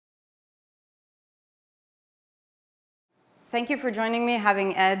Thank you for joining me.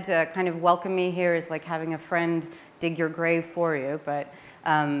 Having Ed kind of welcome me here is like having a friend dig your grave for you, but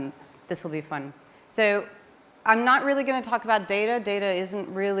this will be fun. So I'm not really going to talk about data. Data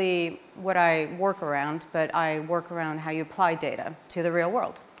isn't really what I work around, but I work around how you apply data to the real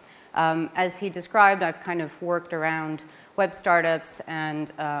world. As he described, I've kind of worked around web startups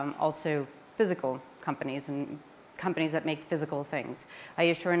and also physical companies and companies that make physical things. I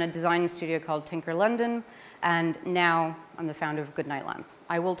used to run a design studio called Tinker London, and now I'm the founder of Goodnight Lamp.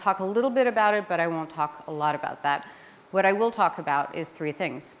 I will talk a little bit about it, but I won't talk a lot about that. What I will talk about is three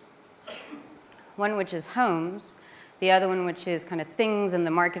things. One which is homes, the other one which is kind of things in the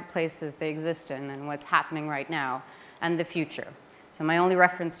marketplaces they exist in and what's happening right now, and the future. So my only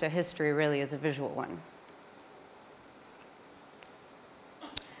reference to history really is a visual one.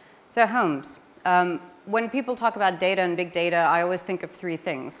 So homes. When people talk about data and big data, I always think of three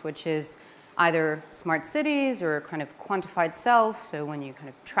things, which is either smart cities or kind of quantified self, so when you kind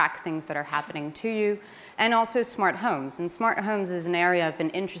of track things that are happening to you, and also smart homes. And smart homes is an area I've been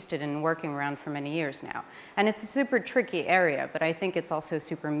interested in working around for many years now. And it's a super tricky area, but I think it's also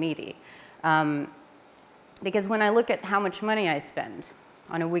super meaty. Because when I look at how much money I spend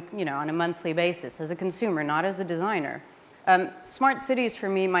on a monthly basis as a consumer, not as a designer, smart cities for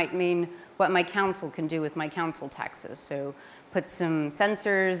me might mean what my council can do with my council taxes. So put some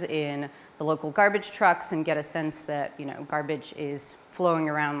sensors in the local garbage trucks and get a sense that garbage is flowing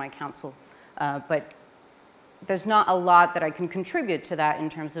around my council. But there's not a lot that I can contribute to that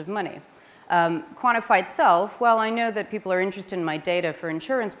in terms of money. Quantified self, well, I know that people are interested in my data for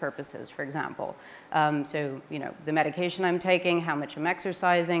insurance purposes, for example. So the medication I'm taking, how much I'm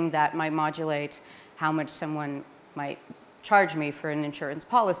exercising, that might modulate how much someone might charge me for an insurance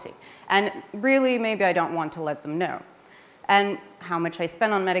policy. And really, maybe I don't want to let them know. And how much I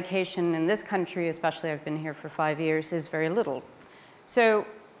spend on medication in this country, especially I've been here for 5 years, is very little. So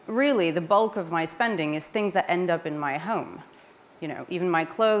really, the bulk of my spending is things that end up in my home. Even my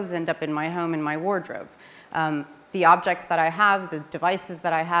clothes end up in my home, in my wardrobe. The objects that I have, the devices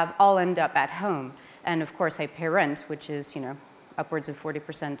that I have, all end up at home. And of course, I pay rent, which is upwards of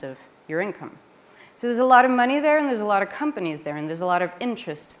 40% of your income. So there's a lot of money there, and there's a lot of companies there, and there's a lot of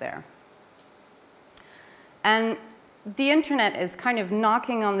interest there. And the internet is kind of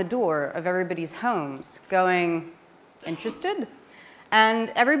knocking on the door of everybody's homes, going, interested?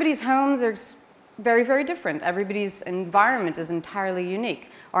 And everybody's homes are very, very different. Everybody's environment is entirely unique.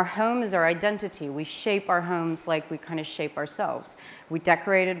 Our home is our identity. We shape our homes like we kind of shape ourselves. We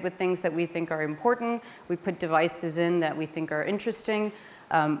decorate it with things that we think are important. We put devices in that we think are interesting.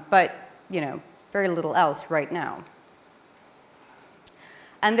 But very little else right now.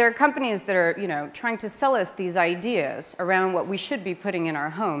 And there are companies that are, trying to sell us these ideas around what we should be putting in our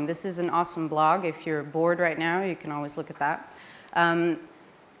home. This is an awesome blog. If you're bored right now, you can always look at that. And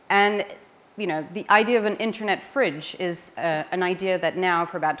the idea of an internet fridge is an idea that now,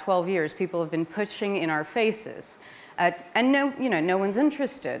 for about 12 years, people have been pushing in our faces. And no one's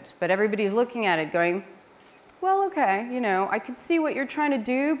interested, but everybody's looking at it going, well, okay, I could see what you're trying to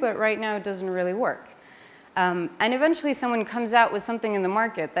do, but right now it doesn't really work. And eventually someone comes out with something in the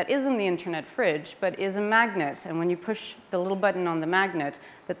market that isn't the internet fridge, but is a magnet. And when you push the little button on the magnet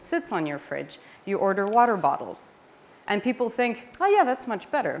that sits on your fridge, you order water bottles. And people think, oh yeah, that's much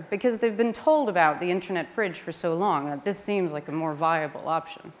better, because they've been told about the internet fridge for so long that this seems like a more viable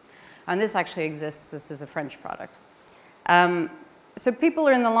option. And this actually exists. This is a French product. So people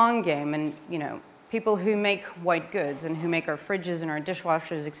are in the long game, and people who make white goods and who make our fridges and our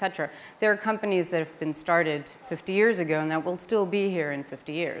dishwashers, etc. There are companies that have been started 50 years ago and that will still be here in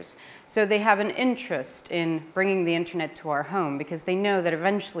 50 years. So they have an interest in bringing the internet to our home because they know that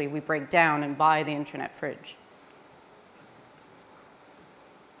eventually we break down and buy the internet fridge.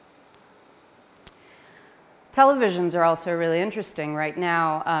 Televisions are also really interesting right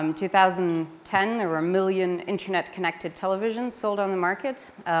now. 2010, there were 1 million internet-connected televisions sold on the market,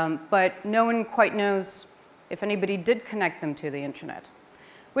 but no one quite knows if anybody did connect them to the internet,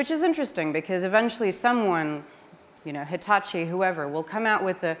 which is interesting because eventually someone, Hitachi, whoever, will come out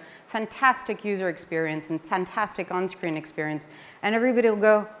with a fantastic user experience and fantastic on-screen experience, and everybody will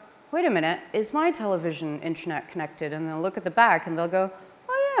go, wait a minute, is my television internet connected? And they'll look at the back and they'll go,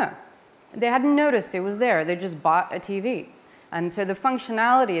 oh yeah. They hadn't noticed it was there. They just bought a TV. And so the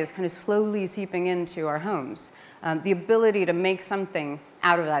functionality is kind of slowly seeping into our homes. The ability to make something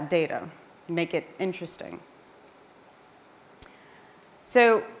out of that data, make it interesting.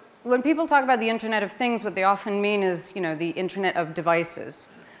 So when people talk about the Internet of Things, what they often mean is the Internet of devices.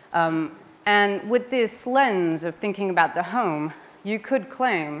 And with this lens of thinking about the home, you could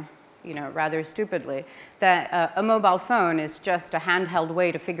claim rather stupidly, that a mobile phone is just a handheld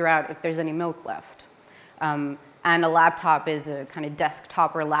way to figure out if there's any milk left. And a laptop is a kind of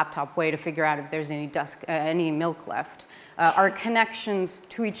desktop or laptop way to figure out if there's any milk left. Our connections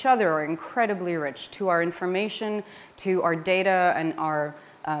to each other are incredibly rich. To our information, to our data, and our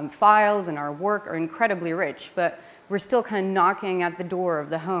files and our work are incredibly rich. But we're still kind of knocking at the door of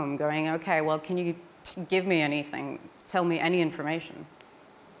the home going, okay, well, can you give me anything, sell me any information?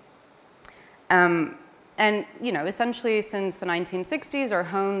 And essentially since the 1960s, our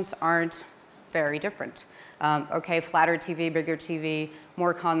homes aren't very different. Okay, flatter TV, bigger TV,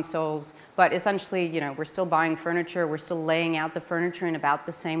 more consoles, but essentially, we're still buying furniture, we're still laying out the furniture in about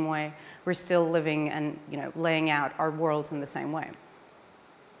the same way, we're still living and, laying out our worlds in the same way.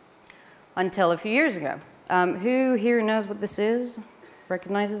 Until a few years ago. Who here knows what this is?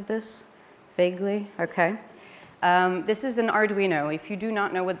 Recognizes this? Vaguely? Okay. This is an Arduino. If you do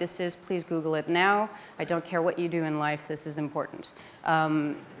not know what this is, please Google it now. I don't care what you do in life, this is important.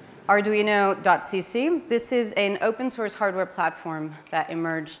 Arduino.cc. This is an open source hardware platform that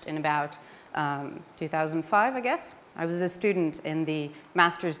emerged in about 2005, I guess. I was a student in the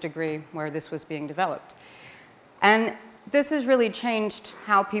master's degree where this was being developed. And this has really changed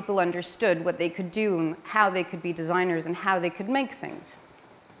how people understood what they could do and how they could be designers and how they could make things.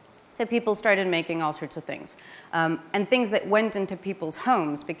 So people started making all sorts of things. And things that went into people's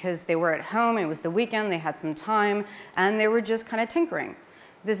homes because they were at home, it was the weekend, they had some time, and they were just kind of tinkering.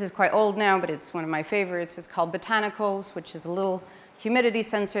 This is quite old now, but it's one of my favorites. It's called Botanicals, which is a little humidity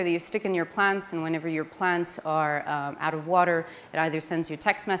sensor that you stick in your plants, and whenever your plants are out of water, it either sends you a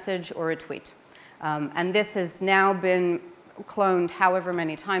text message or a tweet. And this has now been cloned however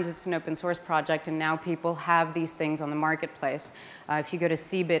many times. It's an open source project, and now people have these things on the marketplace. If you go to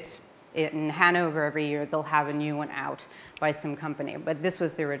CeBIT in Hanover every year, they'll have a new one out by some company, but this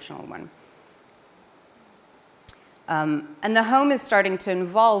was the original one. And the home is starting to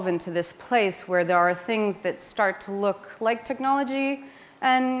evolve into this place where there are things that start to look like technology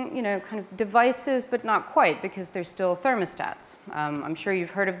and, kind of devices, but not quite, because they're still thermostats. I'm sure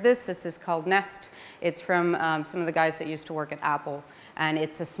you've heard of this. This is called Nest. It's from some of the guys that used to work at Apple, and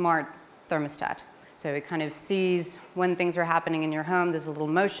it's a smart thermostat. So it kind of sees when things are happening in your home. There's a little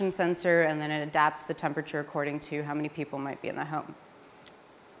motion sensor, and then it adapts the temperature according to how many people might be in the home.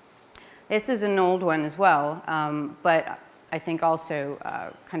 This is an old one as well, but I think also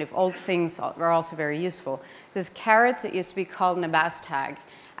kind of old things are also very useful. This carrot, it used to be called Nabastag,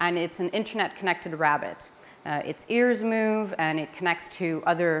 and it's an internet-connected rabbit. Its ears move, and it connects to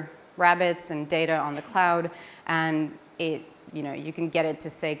other rabbits and data on the cloud, and it, you can get it to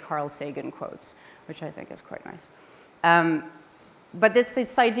say Carl Sagan quotes, which I think is quite nice. But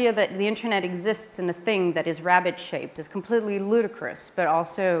this idea that the internet exists in a thing that is rabbit-shaped is completely ludicrous, but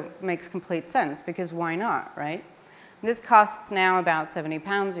also makes complete sense, because why not, right? This costs now about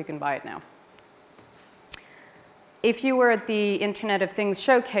 £70. You can buy it now. If you were at the Internet of Things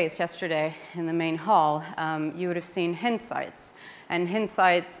showcase yesterday in the main hall, you would have seen Hintsites. And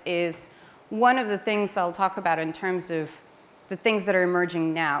Hintsites is one of the things I'll talk about in terms of the things that are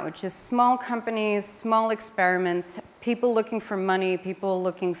emerging now, which is small companies, small experiments, people looking for money, people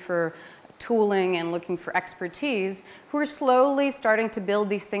looking for tooling and looking for expertise, who are slowly starting to build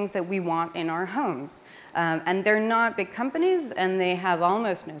these things that we want in our homes. And they're not big companies, and they have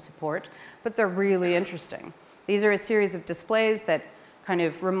almost no support, but they're really interesting. These are a series of displays that kind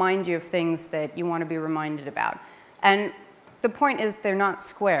of remind you of things that you want to be reminded about. And the point is they're not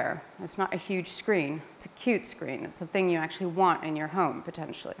square. It's not a huge screen. It's a cute screen. It's a thing you actually want in your home,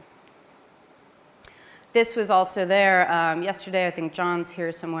 potentially. This was also there yesterday. I think John's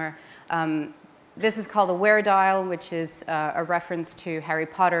here somewhere. This is called a wear dial, which is a reference to Harry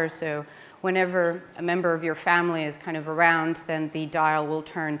Potter. So whenever a member of your family is kind of around, then the dial will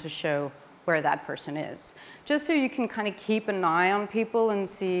turn to show where that person is. Just so you can kind of keep an eye on people and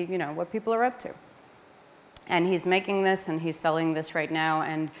see, what people are up to. And he's making this, and he's selling this right now.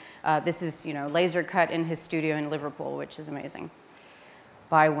 And this is, laser cut in his studio in Liverpool, which is amazing.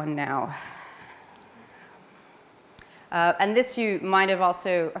 Buy one now. And this you might have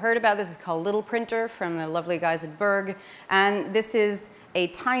also heard about. This is called Little Printer from the lovely guys at Berg. And this is a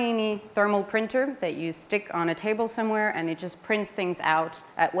tiny thermal printer that you stick on a table somewhere, and it just prints things out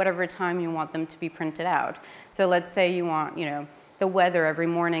at whatever time you want them to be printed out. So let's say you want, the weather every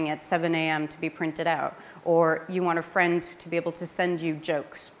morning at 7 a.m. to be printed out, or you want a friend to be able to send you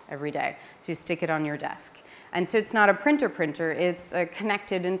jokes every day. So you stick it on your desk. And so it's not a printer, it's a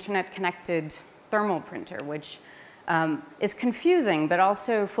connected, internet-connected thermal printer, which is confusing, but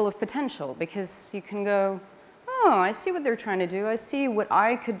also full of potential, because you can go, oh, I see what they're trying to do. I see what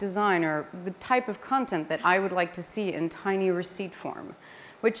I could design, or the type of content that I would like to see in tiny receipt form,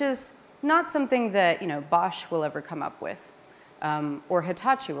 which is not something that, you know, Bosch will ever come up with, or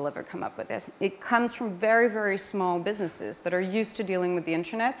Hitachi will ever come up with. It comes from very, very small businesses that are used to dealing with the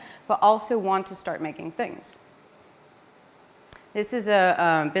internet, but also want to start making things. This is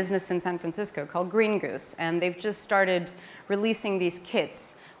a business in San Francisco called Green Goose, and they've just started releasing these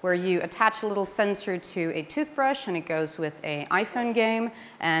kits where you attach a little sensor to a toothbrush, and it goes with an iPhone game,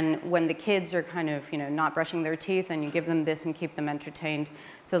 and when the kids are kind of, you know, not brushing their teeth, and you give them this and keep them entertained.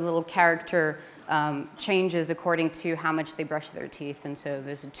 So the little character changes according to how much they brush their teeth, and so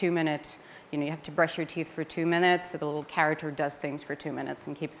there's a 2-minute, you know, you have to brush your teeth for 2 minutes, so the little character does things for 2 minutes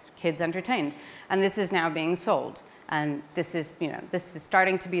and keeps kids entertained. And this is now being sold. And this is, you know, this is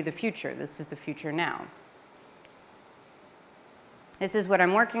starting to be the future. This is the future now. This is what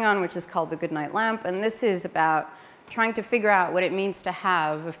I'm working on, which is called the Goodnight Lamp. And this is about trying to figure out what it means to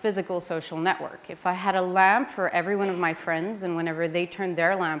have a physical social network. If I had a lamp for every one of my friends, and whenever they turned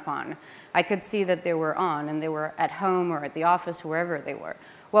their lamp on, I could see that they were on, and they were at home or at the office, wherever they were.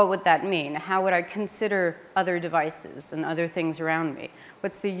 What would that mean? How would I consider other devices and other things around me?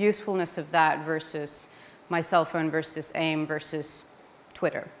 What's the usefulness of that versus my cell phone versus AIM versus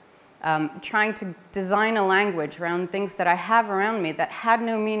Twitter? Trying to design a language around things that I have around me that had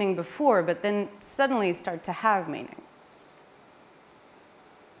no meaning before, but then suddenly start to have meaning.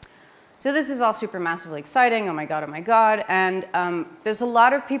 So this is all super massively exciting, oh my god, and there's a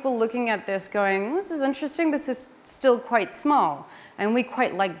lot of people looking at this going, this is interesting, this is still quite small, and we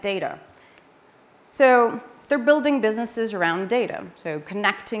quite like data. So they're building businesses around data, so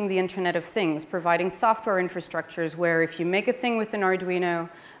connecting the Internet of Things, providing software infrastructures where if you make a thing with an Arduino,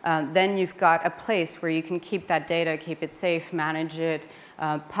 then you've got a place where you can keep that data, keep it safe, manage it,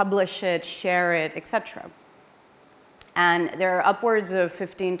 publish it, share it, etc. And there are upwards of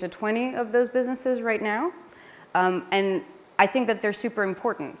 15 to 20 of those businesses right now, and I think that they're super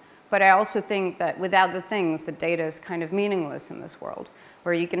important. But I also think that without the things, the data is kind of meaningless in this world,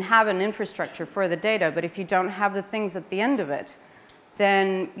 where you can have an infrastructure for the data, but if you don't have the things at the end of it,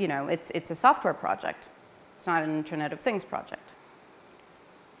 then, you know, it's a software project. It's not an Internet of Things project.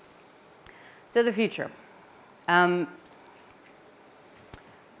 So the future.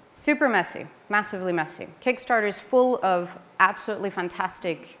 Super messy, massively messy. Kickstarter is full of absolutely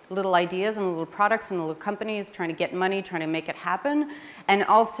fantastic little ideas and little products and little companies trying to get money, trying to make it happen, and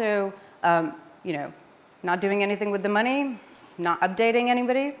also, you know, not doing anything with the money, not updating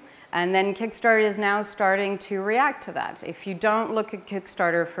anybody. And then Kickstarter is now starting to react to that. If you don't look at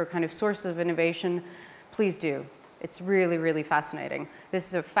Kickstarter for kind of sources of innovation, please do. It's really, really fascinating. This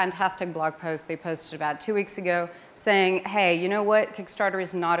is a fantastic blog post they posted about 2 weeks ago saying, hey, you know what? Kickstarter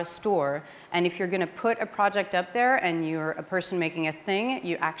is not a store. And if you're going to put a project up there and you're a person making a thing,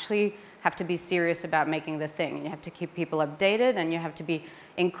 you actually have to be serious about making the thing. You have to keep people updated, and you have to be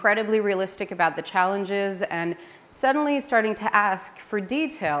incredibly realistic about the challenges, and suddenly starting to ask for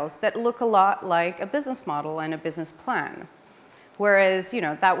details that look a lot like a business model and a business plan. Whereas, you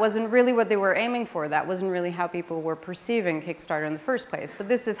know, that wasn't really what they were aiming for. That wasn't really how people were perceiving Kickstarter in the first place. But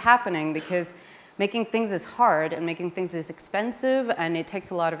this is happening because making things is hard, and making things is expensive, and it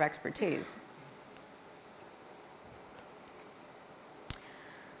takes a lot of expertise.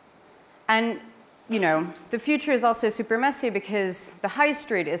 And, you know, the future is also super messy because the high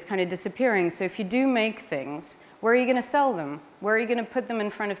street is kind of disappearing. So if you do make things, where are you going to sell them? Where are you going to put them in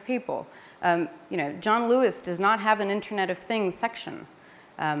front of people? You know, John Lewis does not have an Internet of Things section,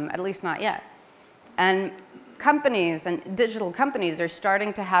 at least not yet. And companies and digital companies are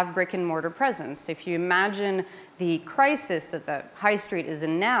starting to have brick and mortar presence. If you imagine the crisis that the high street is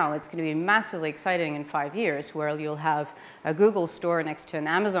in now, it's going to be massively exciting in 5 years, where you'll have a Google store next to an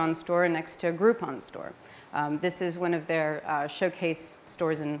Amazon store next to a Groupon store. This is one of their showcase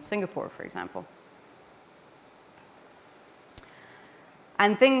stores in Singapore, for example.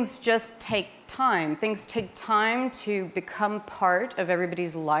 And things just take time. Things take time to become part of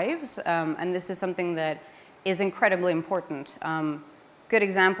everybody's lives, and this is something that is incredibly important. Good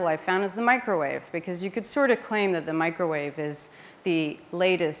example I found is the microwave, because you could sort of claim that the microwave is the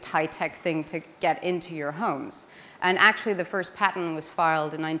latest high-tech thing to get into your homes. And actually, the first patent was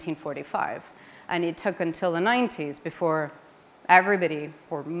filed in 1945, and it took until the 90s before everybody,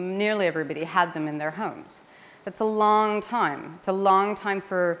 or nearly everybody, had them in their homes. That's a long time. It's a long time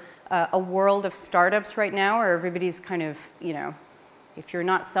for a world of startups right now, where everybody's kind of, you know, if you're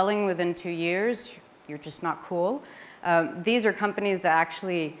not selling within 2 years, you're just not cool. These are companies that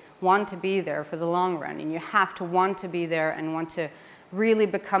actually want to be there for the long run, and you have to want to be there and want to really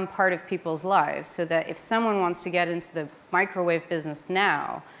become part of people's lives, so that if someone wants to get into the microwave business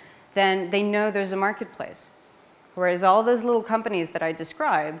now, then they know there's a marketplace. Whereas all those little companies that I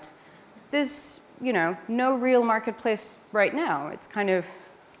described, there's, you know, no real marketplace right now. It's kind of,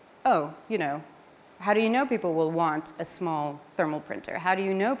 oh, you know, how do you know people will want a small thermal printer? How do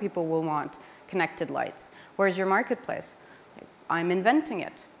you know people will want connected lights? Where's your marketplace? I'm inventing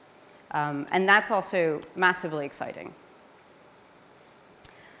it. And that's also massively exciting.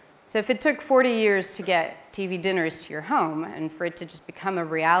 So if it took 40 years to get TV dinners to your home and for it to just become a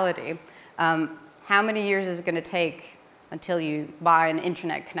reality, how many years is it going to take until you buy an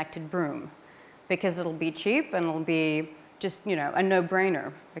internet-connected broom? Because it'll be cheap and it'll be just, you know, a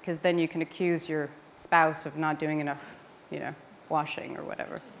no-brainer, because then you can accuse your spouse of not doing enough, you know, washing or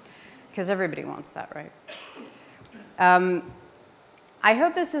whatever, because everybody wants that, right? I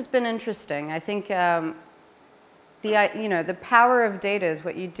hope this has been interesting. I think you know, the power of data is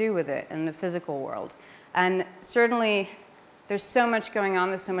what you do with it in the physical world. And certainly, there's so much going on.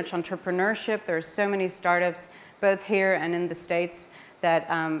 There's so much entrepreneurship. There's so many startups, both here and in the States, that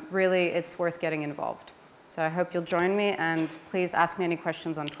really it's worth getting involved. So I hope you'll join me, and please ask me any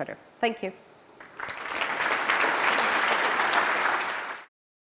questions on Twitter. Thank you.